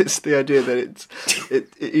because it's the idea that it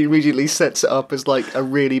immediately sets it up as, like, a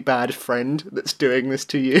really bad friend that's doing this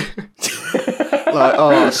to you. Like,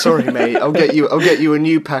 "Oh, sorry, mate. I'll get you a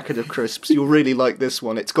new packet of crisps. You'll really like this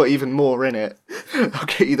one. It's got even more in it. I'll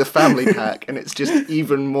get you the family pack, and it's just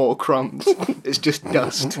even more crumbs. It's just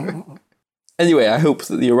dust." Anyway, I hope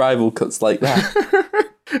that the Arrival cut's like that.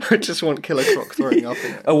 I just want Killer Croc throwing up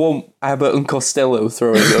in it. I want Abbott and Costello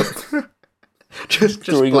throwing up. just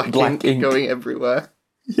black ink going everywhere.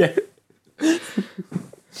 Yeah.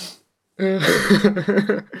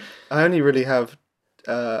 I only really have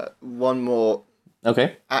one more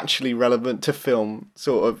actually relevant to film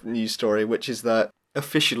sort of news story, which is that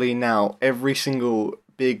officially now every single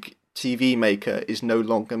big TV maker is no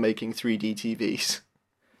longer making 3D TVs.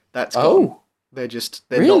 That's gone. They're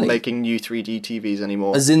really? Not making new 3D TVs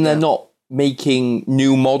anymore. As in they're not making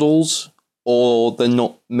new models, or they're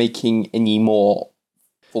not making any more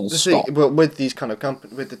full stop? Well, with these kind of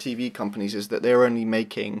with the TV companies, is that they're only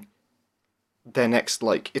making their next,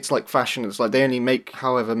 like, it's like fashion. It's like they only make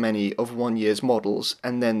however many of 1 year's models,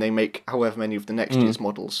 and then they make however many of the next year's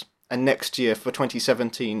models. And next year, for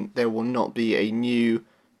 2017, there will not be a new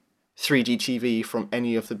 3D TV from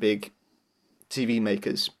any of the big TV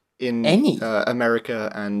makers in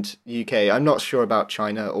America and UK. I'm not sure about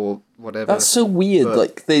China or whatever. That's so weird.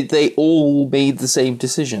 Like, they all made the same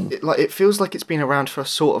decision. It feels like it's been around for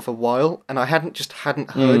sort of a while, and I hadn't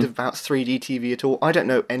heard about 3D TV at all. I don't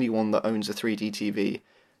know anyone that owns a 3D TV,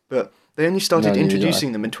 but they only started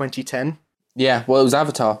introducing them in 2010. Yeah, well, it was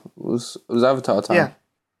Avatar. It was Avatar time. Yeah,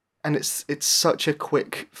 and it's such a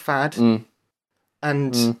quick fad,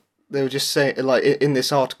 and they were just saying, like, in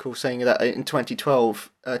this article, saying that in 2012,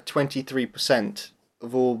 23%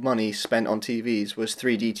 of all money spent on TVs was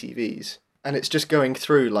 3D TVs. And it's just going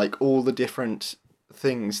through, like, all the different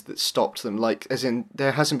things that stopped them. Like, as in,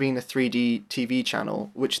 there hasn't been a 3D TV channel,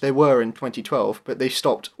 which there were in 2012, but they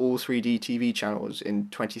stopped all 3D TV channels in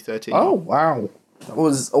 2013. Oh, wow. That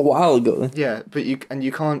was a while ago. Yeah, but you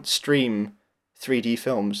can't stream 3D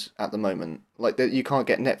films at the moment. Like, you can't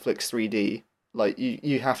get Netflix 3D. Like,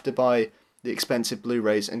 you have to buy the expensive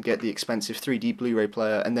Blu-rays and get the expensive 3D Blu-ray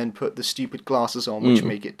player, and then put the stupid glasses on, which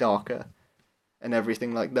make it darker, and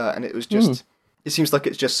everything like that. And it was just... It seems like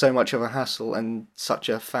it's just so much of a hassle and such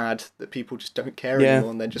a fad that people just don't care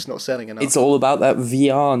anymore, and they're just not selling enough. It's all about that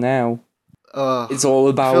VR now. It's all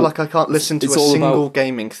about... I feel like I can't listen to a single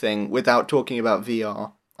gaming thing without talking about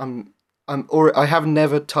VR. I have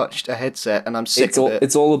never touched a headset, and I'm sick of it.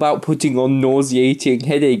 It's all about putting on nauseating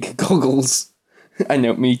headache goggles. I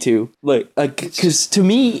know, me too. Like, because to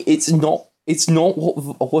me, it's not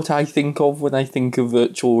what I think of when I think of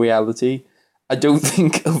virtual reality. I don't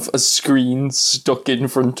think of a screen stuck in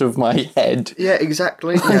front of my head. Yeah,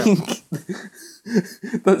 exactly. Yeah.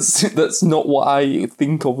 That's not what I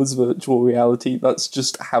think of as virtual reality. That's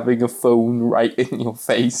just having a phone right in your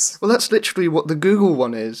face. Well, that's literally what the Google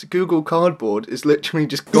one is. Google Cardboard is literally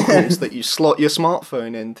just goggles that you slot your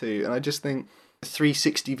smartphone into. And I just think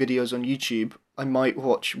 360 videos on YouTube, I might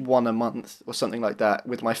watch one a month or something like that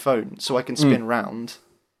with my phone, so I can spin round.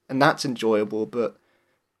 And that's enjoyable, but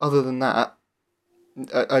other than that,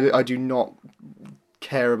 I do not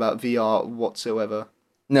care about VR whatsoever.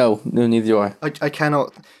 No, neither do I. I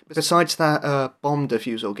cannot. Besides that bomb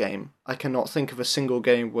defusal game, I cannot think of a single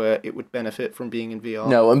game where it would benefit from being in VR.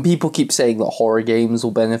 No, and people keep saying that horror games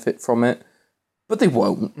will benefit from it, but they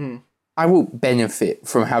won't. Mm. I won't benefit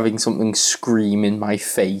from having something scream in my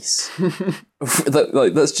face.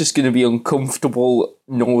 That's just going to be uncomfortable,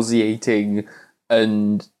 nauseating,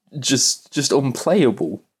 and just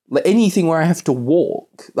unplayable. Like anything where I have to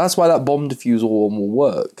walk. That's why that bomb diffusal one will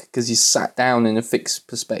work, because you sat down in a fixed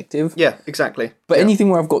perspective. Yeah, exactly. But anything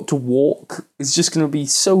where I've got to walk is just going to be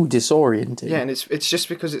so disorienting. Yeah, and it's just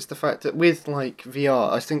because it's the fact that with like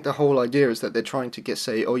VR, I think the whole idea is that they're trying to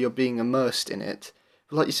say, oh, you're being immersed in it.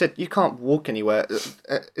 But like you said, you can't walk anywhere.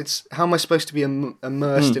 It's how am I supposed to be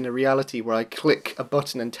immersed in a reality where I click a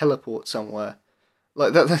button and teleport somewhere?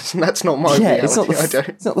 Like that's not my reality.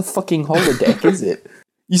 It's not the fucking holodeck, is it?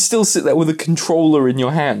 You still sit there with a controller in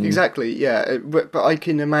your hand. Exactly, yeah. But I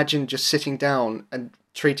can imagine just sitting down and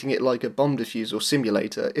treating it like a bomb defusal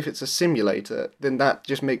simulator. If it's a simulator, then that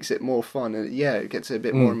just makes it more fun, and it gets a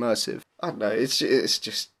bit more immersive. I don't know. It's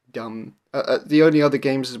just dumb. The only other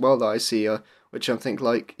games as well that I see are, which I think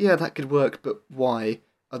like, yeah, that could work, but why?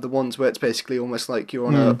 Are the ones where it's basically almost like you're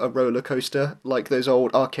on a roller coaster, like those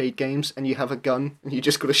old arcade games, and you have a gun and you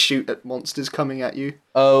just got to shoot at monsters coming at you.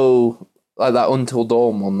 Oh. Like that Until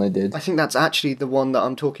Dawn one they did. I think that's actually the one that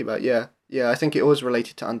I'm talking about, yeah. Yeah, I think it was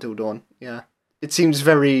related to Until Dawn, yeah. It seems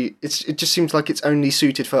it just seems like it's only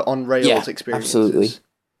suited for on-rails experiences. Absolutely.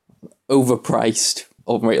 Overpriced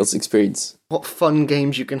on-rails experience. What fun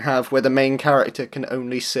games you can have where the main character can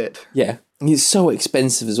only sit. Yeah. It's so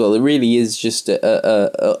expensive as well. It really is just a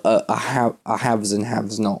haves and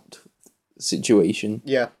haves not situation.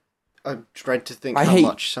 Yeah. I dread to think how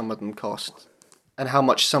much some of them cost. And how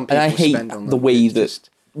much some people spend on them. The way that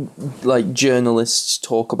like journalists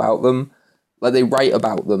talk about them, like they write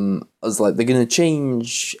about them as like they're going to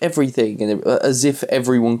change everything, and as if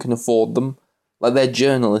everyone can afford them. Like they're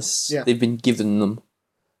journalists, they've been given them,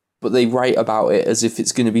 but they write about it as if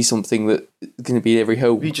it's going to be something that's going to be in every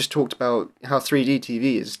home. We just talked about how 3D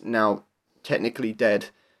TV is now technically dead.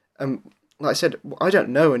 Like I said, I don't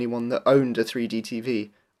know anyone that owned a 3D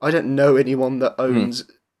TV. I don't know anyone that owns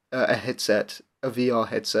a headset. A VR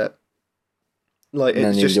headset. Like,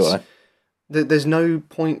 it's just... There's no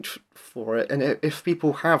point for it, and if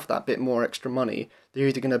people have that bit more extra money, they're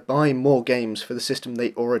either going to buy more games for the system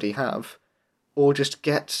they already have, or just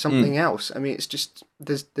get something else. I mean, it's just...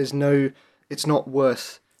 There's no... It's not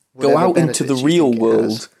worth... Go out into the real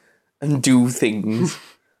world and do things.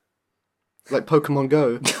 Like Pokemon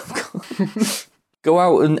Go. Go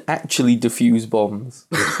out and actually defuse bombs.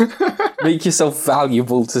 Make yourself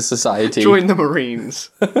valuable to society. Join the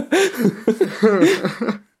Marines.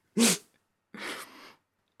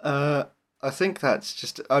 I think that's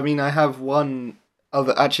just... I mean, I have one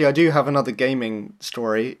other... Actually, I do have another gaming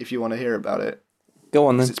story, if you want to hear about it. Go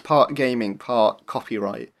on, then. It's part gaming, part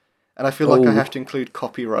copyright. And I feel like I have to include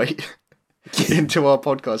copyright into our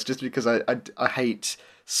podcast, just because I hate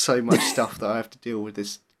so much stuff that I have to deal with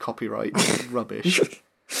this copyright rubbish.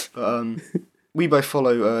 But we both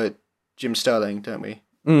follow Jim Sterling, don't we?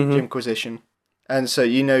 Mm-hmm. Jimquisition. And so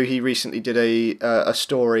he recently did a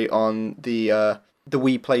story on the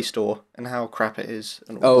Wii Play Store and how crap it is.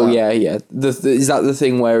 And all that. Yeah. Is that the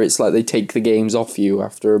thing where it's like they take the games off you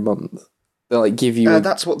after a month? They like give you.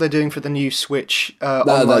 That's what they're doing for the new Switch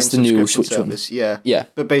online that's the new subscription Switch service. One. Yeah.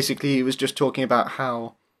 But basically, he was just talking about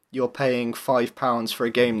how you're paying £5 for a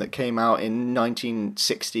game that came out in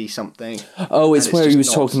 1960 something. Oh, it's where he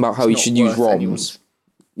was talking about how you should use ROMs.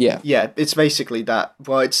 Yeah. Yeah, it's basically that.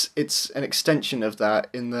 Well, it's an extension of that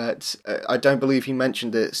in that I don't believe he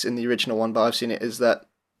mentioned this in the original one, but I've seen it, is that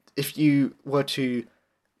if you were to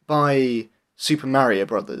buy Super Mario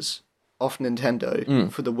Brothers off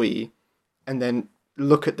Nintendo for the Wii and then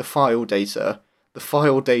look at the file data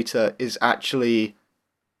is actually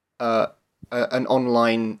an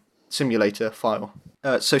online simulator file.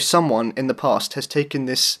 So someone in the past has taken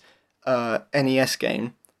this NES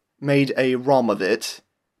game, made a ROM of it,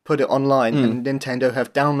 put it online, and Nintendo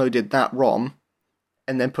have downloaded that ROM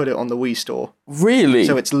and then put it on the Wii store. Really?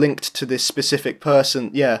 So it's linked to this specific person.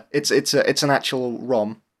 Yeah, it's an actual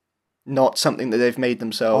ROM, not something that they've made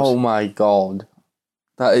themselves. Oh my god.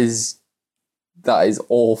 That is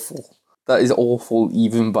awful. That is awful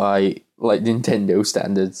even by like Nintendo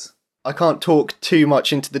standards. I can't talk too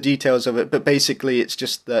much into the details of it, but basically it's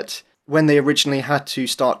just that when they originally had to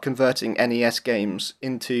start converting NES games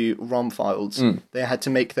into ROM files, they had to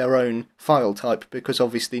make their own file type because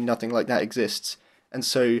obviously nothing like that exists. And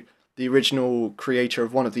so the original creator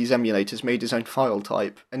of one of these emulators, made his own file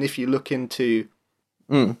type. And if you look into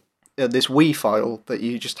this Wii file that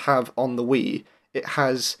you just have on the Wii, it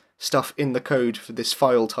has stuff in the code for this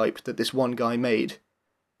file type that this one guy made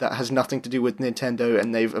that has nothing to do with Nintendo,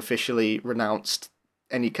 and they've officially renounced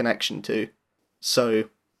any connection to. So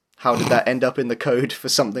how did that end up in the code for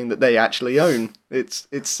something that they actually own? It's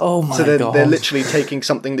Oh my so God. they're literally taking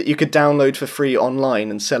something that you could download for free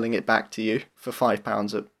online and selling it back to you for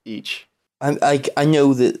 £5 each. I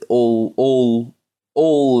know that all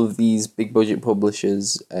of these big budget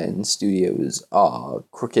publishers and studios are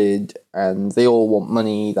crooked and they all want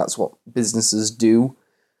money. That's what businesses do.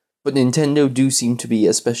 But Nintendo do seem to be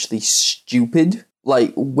especially stupid.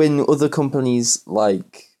 Like, when other companies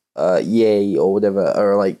like EA or whatever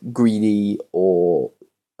are like greedy or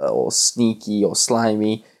sneaky or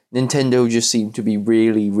slimy, Nintendo just seem to be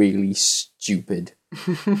really, really stupid.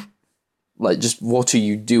 Like, just what are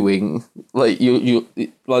you doing? Like, you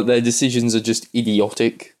like, their decisions are just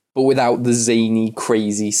idiotic, but without the zany,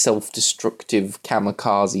 crazy, self-destructive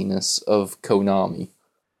kamikaze-ness of Konami.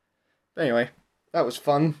 Anyway, that was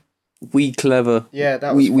fun. We clever. Yeah,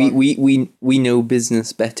 that was fun. We know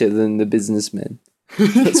business better than the businessmen.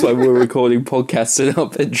 That's why we're recording podcasts in our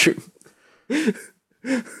bedroom.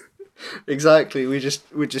 Exactly. We're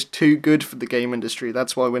just too good for the game industry.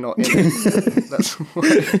 That's why we're not in it. That's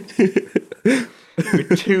why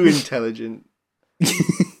we're too intelligent.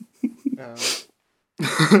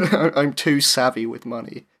 I'm too savvy with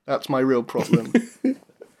money. That's my real problem.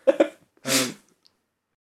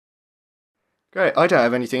 Great. I don't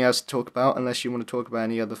have anything else to talk about unless you want to talk about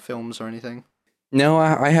any other films or anything. No,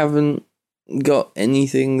 I haven't got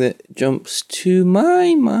anything that jumps to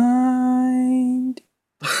my mind.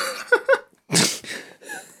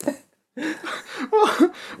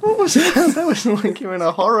 What was that? That was like you're in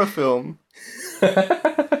a horror film.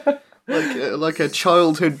 like a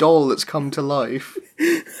childhood doll that's come to life.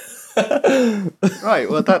 Right,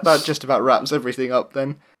 well that just about wraps everything up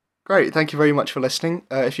then. Great, thank you very much for listening.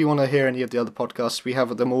 If you want to hear any of the other podcasts, we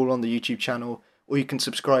have them all on the YouTube channel, or you can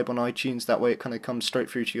subscribe on iTunes. That way it kind of comes straight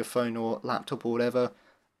through to your phone or laptop or whatever.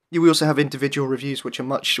 We also have individual reviews, which are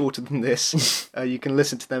much shorter than this. You can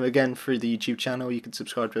listen to them again through the YouTube channel. You can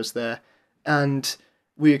subscribe to us there. And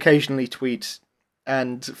we occasionally tweet,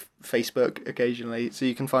 and Facebook occasionally, so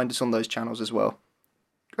you can find us on those channels as well.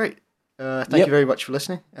 Great. Thank you very much for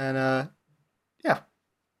listening, and yeah.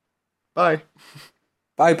 Bye.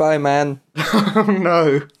 Bye-bye, man. Oh,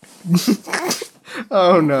 no.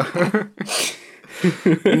 Oh, no.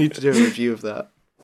 We need to do a review of that.